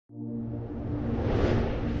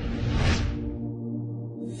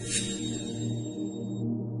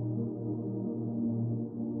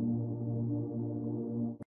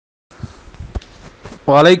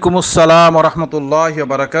ওয়ালাইকুম আসসালাম রহমতুল্লাহ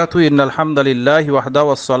বারকাতু ইন্নাল হামদুলিল্লাহি ওয়াহদা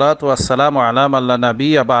ওয়াসসালাতু ওয়াসসালামু আলা মান লা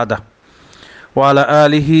নাবিয়্যা বা'দা ওয়া আলা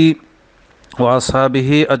আলিহি ওয়া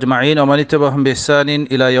আসহাবিহি আজমাইন ওয়া মান ইত্তাবা'হুম বিইহসানিন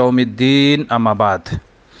ইলা ইয়াউমিদ্দিন আম্মা বা'দ।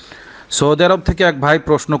 সৌদি আরব থেকে এক ভাই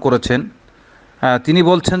প্রশ্ন করেছেন। তিনি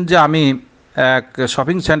বলছেন যে আমি এক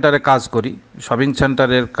শপিং সেন্টারে কাজ করি। শপিং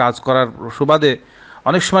সেন্টারের কাজ করার সুবাদে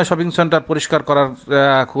অনেক সময় শপিং সেন্টার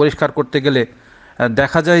পরিষ্কার করতে গেলে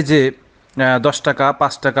দেখা যায় যে 10 টাকা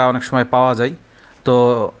 5 টাকা অনেক সময় পাওয়া যায়। তো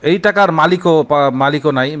এই টাকার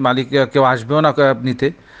মালিকও নাই, মালিক কেউ আসবেও না নিতে।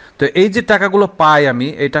 তো এই যে টাকাগুলো পাই আমি,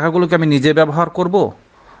 এই টাকাগুলোকে আমি নিজে ব্যবহার করব,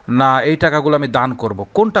 না এই টাকাগুলো আমি দান করব,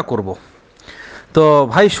 কোনটা করব? তো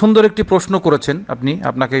ভাই সুন্দর একটি প্রশ্ন করেছেন আপনি।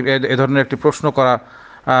 আপনাকে এ ধরনের একটি প্রশ্ন করার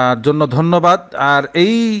জন্য ধন্যবাদ। আর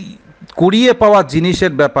এই কুড়িয়ে পাওয়া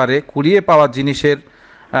জিনিসের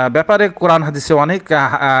ব্যাপারে কোরআন হাদিসে অনেক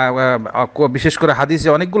বিশেষ করে হাদিসে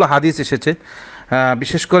অনেকগুলো হাদিস এসেছে।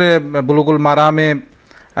 বিশেষ করে বুলুগুল মারামে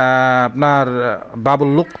আপনার বাবুল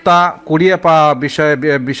লুক্তা কুড়িয়ে পাওয়া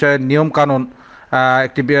বিষয়ে নিয়ম কানুন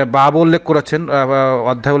একটি বাব উল্লেখ করেছেন,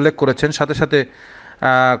 অধ্যায় উল্লেখ করেছেন। সাথে সাথে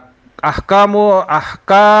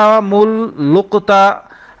আহকামুল লুকতা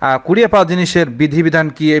কুড়িয়ে পাওয়া জিনিসের বিধিবিধান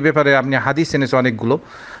কি, এই ব্যাপারে আপনি হাদিস এনেছে অনেকগুলো।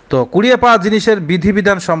 তো কুড়িয়ে পাওয়া জিনিসের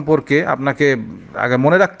বিধিবিধান সম্পর্কে আপনাকে আগে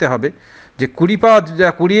মনে রাখতে হবে যে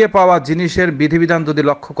কুড়িয়ে পাওয়া জিনিসের বিধিবিধান যদি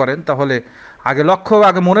লক্ষ্য করেন, তাহলে আগে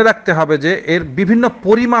মনে রাখতে হবে যে এর বিভিন্ন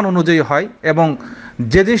পরিমাণ অনুযায়ী হয় এবং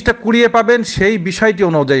যে জিনিসটা কুড়িয়ে পাবেন সেই বিষয়টি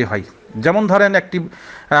অনুযায়ী হয়। যেমন ধরেন একটি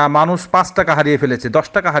মানুষ 5 টাকা হারিয়ে ফেলেছে, 10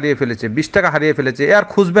 টাকা হারিয়ে ফেলেছে, 20 টাকা হারিয়ে ফেলেছে, আর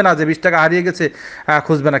খুঁজবে না যে 20 টাকা হারিয়ে গেছে,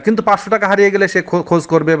 খুঁজবে না। কিন্তু 500 টাকা হারিয়ে গেলে সে খোঁজ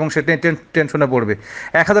করবে এবং সে টেনশনে পড়বে।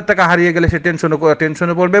 1000 টাকা হারিয়ে গেলে সে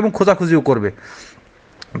টেনশনে পড়বে এবং খোঁজাখুঁজিও করবে।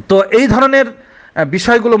 তো এই ধরনের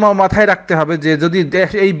বিষয়গুলো মাথায় রাখতে হবে যে যদি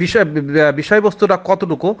এই বিষয়বস্তুটা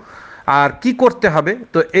কতটুকু আর কি করতে হবে।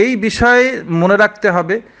 তো এই বিষয়ে মনে রাখতে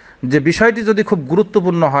হবে যে বিষয়টি যদি খুব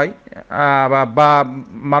গুরুত্বপূর্ণ হয় বা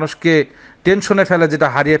মানুষকে টেনশনে ফেলে যেটা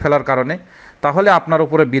হারিয়ে ফেলার কারণে, তাহলে আপনার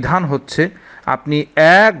উপরে বিধান হচ্ছে আপনি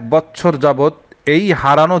 1 বছর যাবৎ এই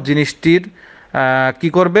হারানো জিনিসটির কি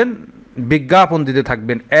করবেন, বিজ্ঞাপন দিতে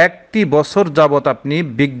থাকবেন। 1টি বছর যাবৎ আপনি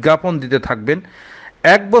বিজ্ঞাপন দিতে থাকবেন।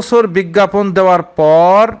 1 বছর বিজ্ঞাপন দেওয়ার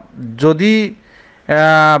পর যদি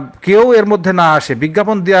কেউ এর মধ্যে না আসে,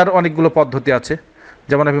 বিজ্ঞাপন দেওয়ার অনেকগুলো পদ্ধতি আছে।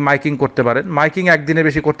 যেমন আপনি মাইকিং করতে পারেন। মাইকিং একদিনে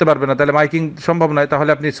বেশি করতে পারবেন না, তাহলে মাইকিং সম্ভব নয়। তাহলে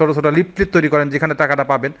আপনি ছোটো ছোটো লিফলেট তৈরি করেন, যেখানে টাকাটা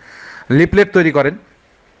পাবেন লিফলেট তৈরি করেন,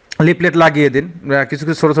 লিফলেট লাগিয়ে দিন। কিছু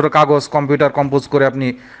কিছু ছোটো ছোটো কাগজ কম্পিউটার কম্পোজ করে আপনি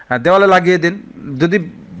দেওয়ালে লাগিয়ে দিন। যদি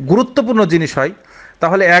গুরুত্বপূর্ণ জিনিস হয়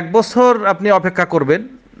তাহলে 1 বছর আপনি অপেক্ষা করবেন।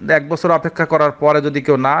 1 বছর অপেক্ষা করার পরে যদি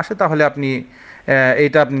কেউ না আসে, তাহলে আপনি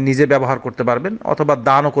এইটা আপনি নিজে ব্যবহার করতে পারবেন অথবা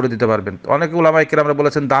দানও করে দিতে পারবেন। অনেকে উলামায়ে কেরামরা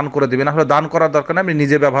বলেছেন দান করে দিবেন, আসলে দান করার দরকার নেই, আপনি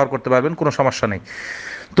নিজে ব্যবহার করতে পারবেন, কোনো সমস্যা নেই।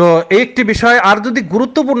 তো এই একটি বিষয়। আর যদি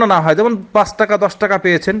গুরুত্বপূর্ণ না হয়, যেমন 5 টাকা 10 টাকা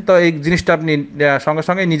পেয়েছেন, তো এই জিনিসটা আপনি সঙ্গে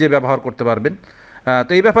সঙ্গে নিজে ব্যবহার করতে পারবেন।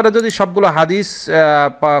 তো এই ব্যাপারে যদি সবগুলো হাদিস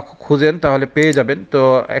খুঁজেন তাহলে পেয়ে যাবেন। তো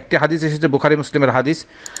একটি হাদিস এসেছে বুখারী মুসলিমের হাদিস।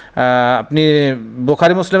 আপনি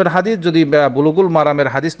বুখারী মুসলিমের হাদিস যদি বুলুগুল মারামের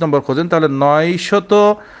হাদিস নম্বর খোঁজেন, তাহলে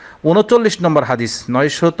 939 নম্বর হাদিস,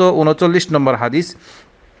 939 নম্বর হাদিস।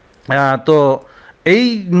 তো এই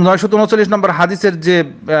 939 নম্বর হাদিসের যে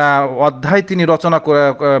অধ্যায় তিনি রচনা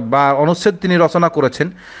বা অনুচ্ছেদ তিনি রচনা করেছেন,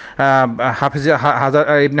 হাফিজ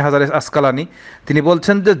ইবনে হাজার আসকালানি, তিনি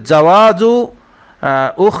বলছেন যে জাওয়াজু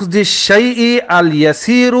উখজি শাইই আল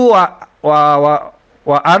ইয়াসিরু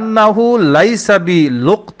ওয়া আন্নাহু লাইসা বি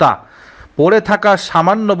লুকতা, পড়ে থাকা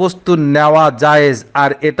সামান্য বস্তু নেওয়া জায়েজ,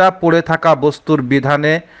 আর এটা পড়ে থাকা বস্তুর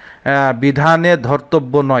বিধানে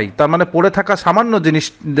ধর্তব্য নয়। তার মানে পড়ে থাকা সামান্য জিনিস,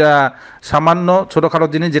 সামান্য ছোটোখাটো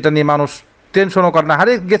জিনিস যেটা নিয়ে মানুষ টেনশনও করে না,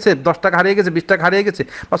 হারিয়ে গেছে 10 টাকা হারিয়ে গেছে, 20 টাকা হারিয়ে গেছে,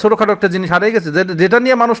 বা ছোটোখাটো একটা জিনিস হারিয়ে গেছে যেটা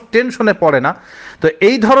নিয়ে মানুষ টেনশনে পড়ে না। তো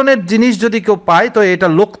এই ধরনের জিনিস যদি কেউ পায়, তো এটা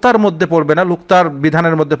লুকতার মধ্যে পড়বে না, লুকতার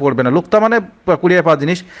বিধানের মধ্যে পড়বে না। লুকতা মানে কুড়িয়ে পাওয়া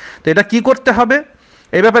জিনিস। তো এটা কি করতে হবে,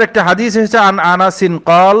 এই ব্যাপারে একটা হাদিস এসেছে। আনাসিন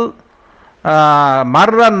কল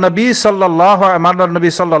মাররান নবী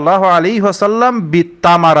সাল্লাল্লাহু আলাইহি ওয়াসাল্লাম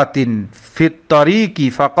বিতামারাতিন ফিত তারিকি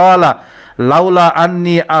ফাকালা লাউলা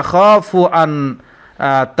আন্নী আখাফু আন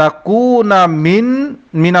তাকুনা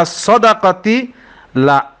মিনাস সাদাকাতি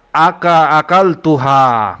লা আকালতুহা,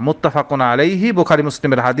 মুত্তাফাকুন আলাইহি, বুখারী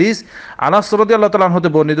মুসলিমের হাদিস। আনাস রাদিয়াল্লাহু তাআলা হতে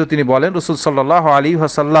বর্ণিত, তিনি বলেন রাসূল সাল্লাল্লাহু আলাইহি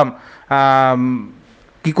ওয়াসাল্লাম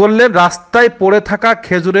কি করলেন, রাস্তায় পড়ে থাকা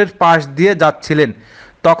খেজুরের পাশ দিয়ে যাচ্ছিলেন।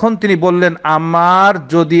 তখন তিনি বললেন, আমার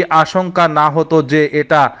যদি আশঙ্কা না হতো যে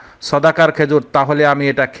এটা সদাকার খেজুর, তাহলে আমি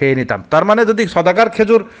এটা খেয়ে নিতাম। তার মানে যদি সদাকার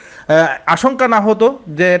খেজুর আশঙ্কা না হতো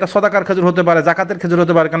যে এটা সদাকার খেজুর হতে পারে, জাকাতের খেজুর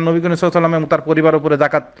হতে পারে, কারণ নবী করিম সাল্লাল্লাহু আলাইহি ওয়াসাল্লাম এবং তার পরিবার উপরে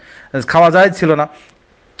জাকাত খাওয়া যায় ছিল না,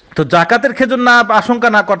 তো জাকাতের খেজুর না আশঙ্কা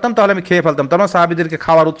না করতাম তাহলে আমি খেয়ে ফেলতাম। তখন সাহাবীদেরকে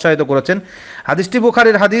খাওয়ার উৎসাহিত করেছেন। হাদিসটি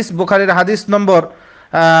বুখারীর হাদিস, বুখারীর হাদিস নম্বর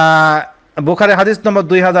আহ, বুখারীর হাদিস নম্বর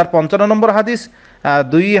 2055 নম্বর হাদিস,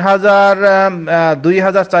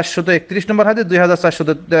 2431 নম্বর হাদিস,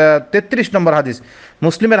 2433 নম্বর হাদিস,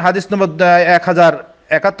 মুসলিমের হাদিস নম্বর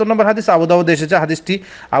 1071 নম্বর হাদিস, আবু দাউদে এসেছে হাদিসটি।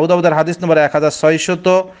 আবু দাউদের হাদিস নম্বর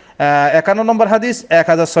 1651 নম্বর হাদিস,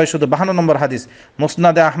 1652 নম্বর হাদিস।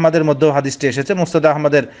 মুসনাদে আহমদের মধ্যেও হাদিসটি এসেছে। মুসনাদে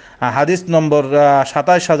আহমদের হাদিস নম্বর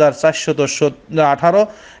 27418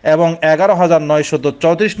 এবং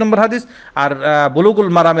 11934 নম্বর হাদিস। আর বুলুগুল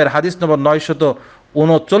মারামের হাদিস নম্বর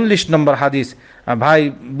 939 নম্বর হাদিস। ভাই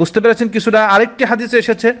বুঝতে পেরেছেন কিছুটা? আরেকটি হাদিসে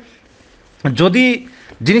এসেছে, যদি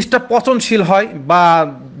জিনিসটা পচনশীল হয় বা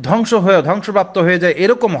ধ্বংসপ্রাপ্ত হয়ে যায়,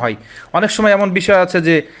 এরকম হয়। অনেক সময় এমন বিষয় আছে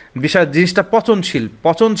যে জিনিসটা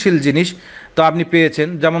পচনশীল জিনিস তো আপনি পেয়েছেন,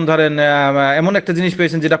 যেমন ধরেন এমন একটা জিনিস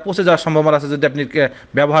পেয়েছেন যেটা পচে যাওয়ার সম্ভাবনা আছে, যদি আপনি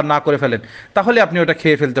ব্যবহার না করে ফেলেন তাহলে আপনি ওটা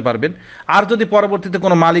খেয়ে ফেলতে পারবেন। আর যদি পরবর্তীতে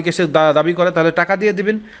কোনো মালিক এসে দাবি করে তাহলে টাকা দিয়ে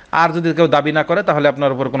দিবেন, আর যদি কেউ দাবি না করে তাহলে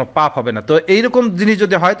আপনার উপর কোনো পাপ হবে না। তো এইরকম জিনিস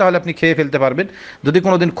যদি হয় তাহলে আপনি খেয়ে ফেলতে পারবেন যদি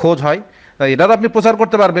কোনো দিন খোঁজ হয়। এটারও আপনি প্রচার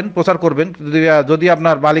করবেন, যদি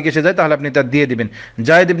আপনার মালিক এসে যায় তাহলে আপনি তা দিয়ে দিবেন।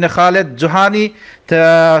 জায়েদ ইবনে খালেদ জোহানি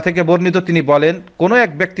থেকে বর্ণিত, তিনি বলেন, কোনো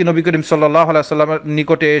এক ব্যক্তি নবী করিম সাল্লাল্লাহু আলাইহি সাল্লামের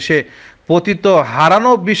নিকটে এসে পতিত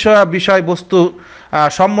হারানো বিষয়বস্তু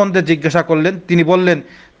সম্বন্ধে জিজ্ঞাসা করলেন। তিনি বললেন,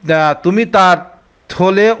 তুমি তার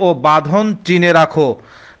থলে ও বাঁধন চিনে রাখো,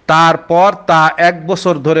 তারপর তা 1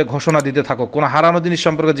 বছর ধরে ঘোষণা দিতে থাকো। কোনো হারানো জিনিস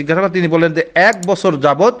সম্পর্কে জিজ্ঞাসা করে তিনি বললেন যে 1 বছর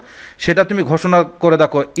যাবত সেটা তুমি ঘোষণা করে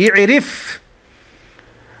দেখো। ইরিফ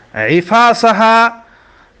ইফাসাহা,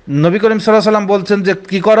 নবী করিম সাল্লাল্লাহু আলাইহি সাল্লাম বলছেন যে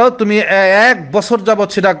কি করো, তুমি 1 বছর যাবত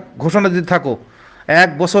সেটা ঘোষণা দিতে থাকো। 1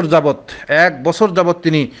 বছর যাবত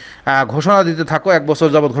তিনি ঘোষণা দিতে থাকো। 1 বছর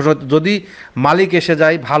যাবত ঘোষণা, যদি মালিক এসে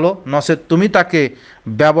যায় ভালো, নচেৎ তুমি তাকে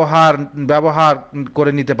ব্যবহার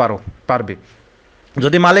করে নিতে পারবে।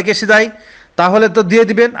 যদি মালিক এসে যায় তাহলে তো দিয়ে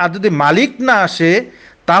দিবেন, আর যদি মালিক না আসে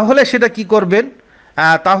তাহলে সেটা কি করবেন,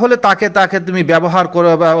 তাহলে তাকে তুমি ব্যবহার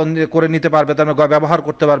করে নিতে পারবে, তার মানে ব্যবহার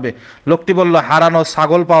করতে পারবে। লোকটি বলল, হারানো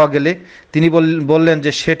ছাগল পাওয়া গেলে? তিনি বললেন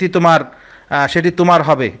যে সেটি তোমার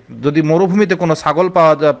হবে। যদি মরুভূমিতে কোনো ছাগল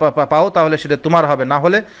পাও তাহলে সেটা তোমার হবে, না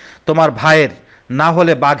হলে তোমার ভাইয়ের, না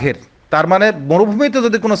হলে বাঘের। তার মানে মরুভূমিতে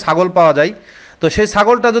যদি কোনো ছাগল পাওয়া যায় তো সেই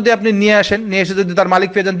ছাগলটা যদি আপনি নিয়ে এসে যদি তার মালিক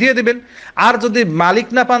পেয়ে যান দিয়ে দিবেন। আর যদি মালিক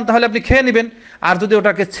না পান তাহলে আপনি খেয়ে নেবেন। আর যদি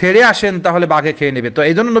ওটাকে ছেড়ে আসেন তাহলে বাঘে খেয়ে নেবে। তো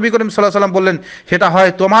এই জন্য নবী করিম সাল্লাল্লাহু আলাইহি সাল্লাম বললেন, সেটা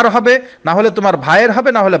হয় তোমার হবে, না হলে তোমার ভাইয়ের হবে,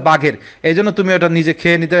 না হলে বাঘের। এই জন্য তুমি ওটা নিজে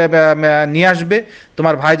খেয়ে নিয়ে আসবে।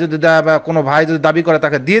 তোমার ভাই যদি কোনো ভাই যদি দাবি করে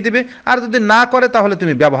তাকে দিয়ে দিবে, আর যদি না করে তাহলে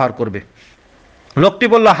তুমি ব্যবহার করবে। লোকটি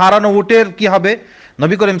বলল, হারানো উটের কি হবে?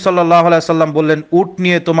 নবী করিম সাল্লাল্লাহু আলাইহি সাল্লাম বললেন, উট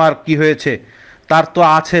নিয়ে তোমার কি হয়েছে? তার তো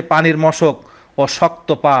আছে পানির মশক ও শক্ত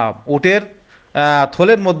পা। উটের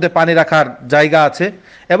থলের মধ্যে পানি রাখার জায়গা আছে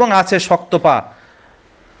এবং আছে শক্ত পা।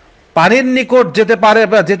 পানির নিকট যেতে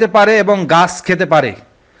পারে এবং গাছ খেতে পারে।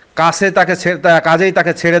 কাজেই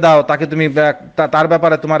তাকে ছেড়ে দাও, তাকে তুমি তার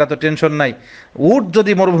ব্যাপারে তোমার এত টেনশন নাই। উট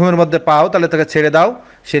যদি মরুভূমির মধ্যে পাও তাহলে তাকে ছেড়ে দাও,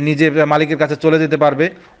 সে নিজে মালিকের কাছে চলে যেতে পারবে,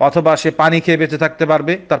 অথবা সে পানি খেয়ে বেঁচে থাকতে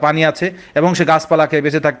পারবে, তার পানি আছে, এবং সে গাছপালা খেয়ে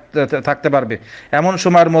বেঁচে থাকতে পারবে। এমন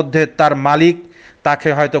সময়ের মধ্যে তার মালিক তাকে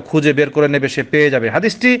হয়তো খুঁজে বের করে নেবে, সে পেয়ে যাবে।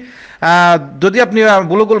 হাদিসটি যদি আপনি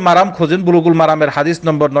বুলুগুল মারাম খোঁজেন, বুলুগুল মারামের হাদিস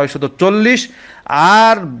নম্বর 940,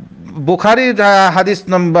 আর বুখারীর হাদিস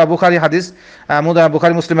নম্বর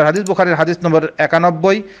বুখারী মুসলিমের হাদিস, বুখারীর হাদিস নম্বর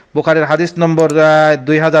 91, বুখারীর হাদিস নম্বর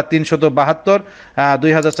 2372,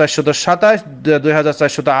 2427,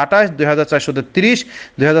 2428, 2430,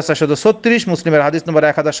 2436, মুসলিমের হাদিস নম্বর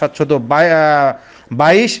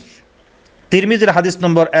 1722, তিরমিজির হাদিস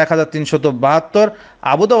নম্বর 1372,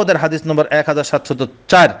 আবু দাউদের হাদিস নম্বর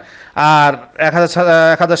 1704, আর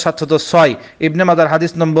 1706, ইবনে মাজার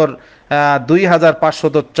হাদিস নম্বর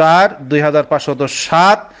 2504,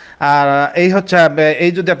 2507। আর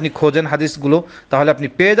এই যদি আপনি খোঁজেন হাদিসগুলো তাহলে আপনি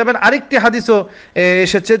পেয়ে যাবেন। আরেকটি হাদিসও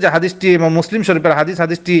এসেছে, যে হাদিসটি মুসলিম শরীফের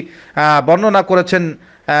হাদিসটি বর্ণনা করেছেন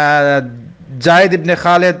জায়েদ ইবনে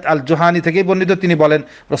খালেদ আল জোহানি থেকেই বর্ণিত। তিনি বলেন,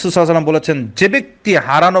 রাসূল সাল্লাল্লাহু আলাইহি ওয়াসাল্লাম বলেছেন, যে ব্যক্তি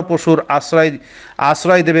হারানো পশুর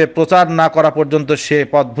আশ্রয় দেবে প্রচার না করা পর্যন্ত সে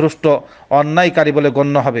পথভ্রষ্ট অন্যায়কারী বলে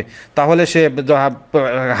গণ্য হবে। তাহলে সে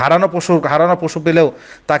হারানো পশু পেলেও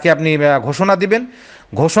তাকে আপনি ঘোষণা দিবেন,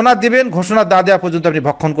 ঘোষণা না দেওয়া পর্যন্ত আপনি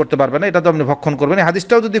ভক্ষণ করতে পারবেন না, এটা তো আপনি ভক্ষণ করবেন। এই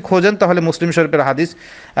হাদিসটাও যদি খোঁজেন তাহলে মুসলিম শরীফের হাদিস,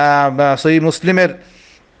 সহিহ মুসলিমের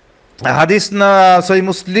হাদিস না, সহিহ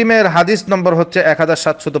মুসলিমের হাদিস নম্বর হচ্ছে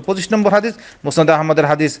 1725 নম্বর হাদিস, মুসনাদ আহমদের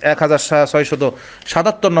হাদিস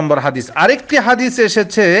 1677 নম্বর হাদিস। আরেকটি হাদিস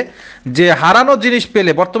এসেছে যে হারানো জিনিস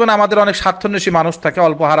পেলে, বর্তমানে আমাদের অনেক স্বার্থন্বেষী মানুষ থাকে,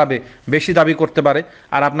 অল্প হারাবে বেশি দাবি করতে পারে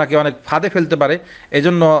আর আপনাকে অনেক ফাঁদে ফেলতে পারে,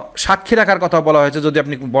 এজন্য সাক্ষী রাখার কথা বলা হয়েছে। যদি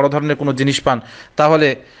আপনি বড় ধরনের কোনো জিনিস পান তাহলে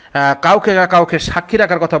কাউকে কাউকে সাক্ষী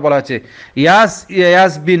রাখার কথা বলা হয়েছে।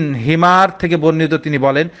 ইয়াস বিন হিমার থেকে বর্ণিত, তিনি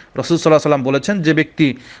বলেন রাসূল সাল্লাল্লাহু আলাইহি ওয়াসাল্লাম বলেছেন, যে ব্যক্তি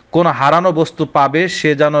কোন হারানো বস্তু পাবে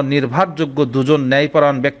সে যেন নির্ভরযোগ্য দুজন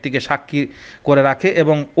ন্যায়পরায়ণ ব্যক্তিকে সাক্ষী করে রাখে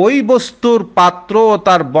এবং ওই বস্তুর পাত্র ও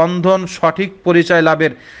তার বন্ধন সঠিক পরিচয়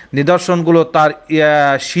লাভের নিদর্শনগুলো তার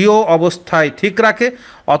স্বীয় অবস্থায় ঠিক রাখে,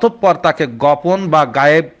 অতঃপর তাকে গোপন বা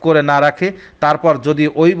গায়েব করে না রাখে। তারপর যদি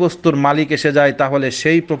ওই বস্তুর মালিক এসে যায় তাহলে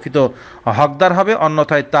সেই প্রকৃত হকদার হবে,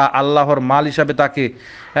 অন্যথায় তা আল্লাহর মাল হিসাবে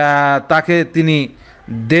তাকে তিনি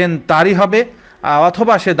দেন তারই হবে,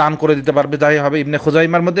 অথবা সে দান করে দিতে পারবে, যাই হবে। ইবনে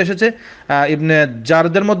খুজাইমার মধ্যে এসেছে, ইবনে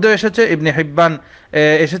জারদের মধ্যেও এসেছে, ইবনে হিব্বান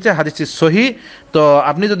এসেছে, হাদিসটি সহি। তো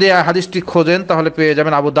আপনি যদি হাদিসটি খোঁজেন তাহলে পেয়ে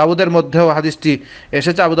যাবেন। আবু দাউদের মধ্যেও হাদিসটি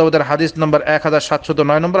এসেছে, আবু দাউদের হাদিস নম্বর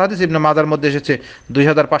 1709 নম্বর হাদিস, ইবনে মাজার মধ্যে এসেছে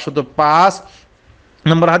 2505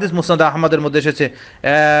 নম্বর হাদিস, মুসনাদ আহমদের মধ্যে এসেছে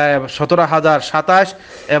 17,027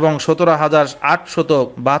 এবং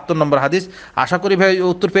 17,872 নম্বর হাদিস। আশা করি ভাই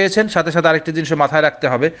উত্তর পেয়েছেন। সাথে সাথে আরেকটি জিনিস মাথায় রাখতে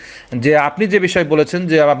হবে যে আপনি যে বিষয় বলেছেন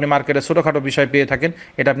যে আপনি মার্কেটে ছোটোখাটো বিষয় পেয়ে থাকেন,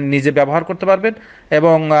 এটা আপনি নিজে ব্যবহার করতে পারবেন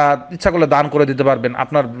এবং ইচ্ছা করলে দান করে দিতে পারবেন।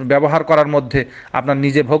 আপনার ব্যবহার করার মধ্যে, আপনার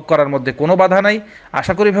নিজে ভোগ করার মধ্যে কোনো বাধা নাই।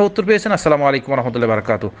 আশা করি ভাই উত্তর পেয়েছেন। আসসালামু আলাইকুম রহমতুল্লাহি ওয়া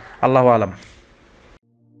বারাকাতুহু। আল্লাহু আলাম।